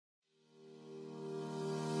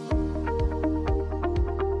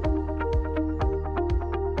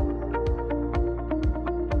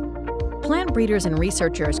breeders and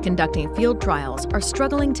researchers conducting field trials are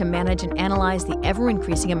struggling to manage and analyze the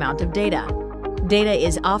ever-increasing amount of data. Data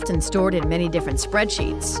is often stored in many different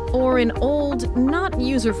spreadsheets or in old, not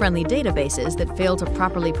user-friendly databases that fail to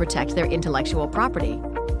properly protect their intellectual property.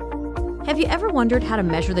 Have you ever wondered how to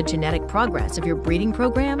measure the genetic progress of your breeding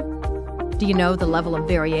program? Do you know the level of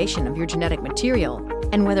variation of your genetic material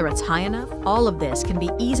and whether it's high enough? All of this can be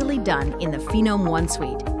easily done in the PhenomeOne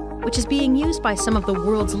suite, which is being used by some of the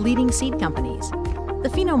world's leading seed companies.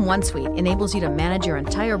 The PhenomeOne suite enables you to manage your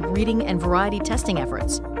entire breeding and variety testing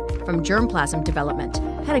efforts, from germplasm development,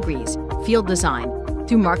 pedigrees, field design,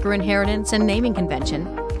 through marker inheritance and naming convention,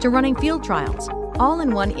 to running field trials, all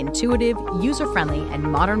in one intuitive, user-friendly, and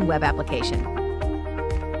modern web application.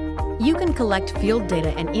 You can collect field data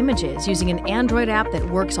and images using an Android app that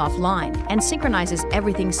works offline and synchronizes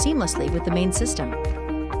everything seamlessly with the main system.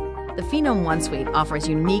 The PhenomeOne suite offers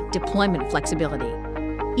unique deployment flexibility.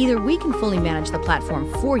 Either we can fully manage the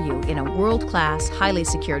platform for you in a world-class, highly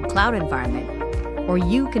secured cloud environment, or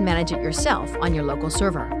you can manage it yourself on your local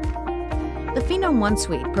server. The PhenomeOne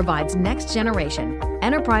suite provides next-generation,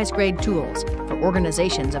 enterprise-grade tools for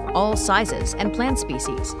organizations of all sizes and plant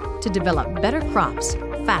species to develop better crops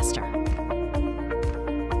faster.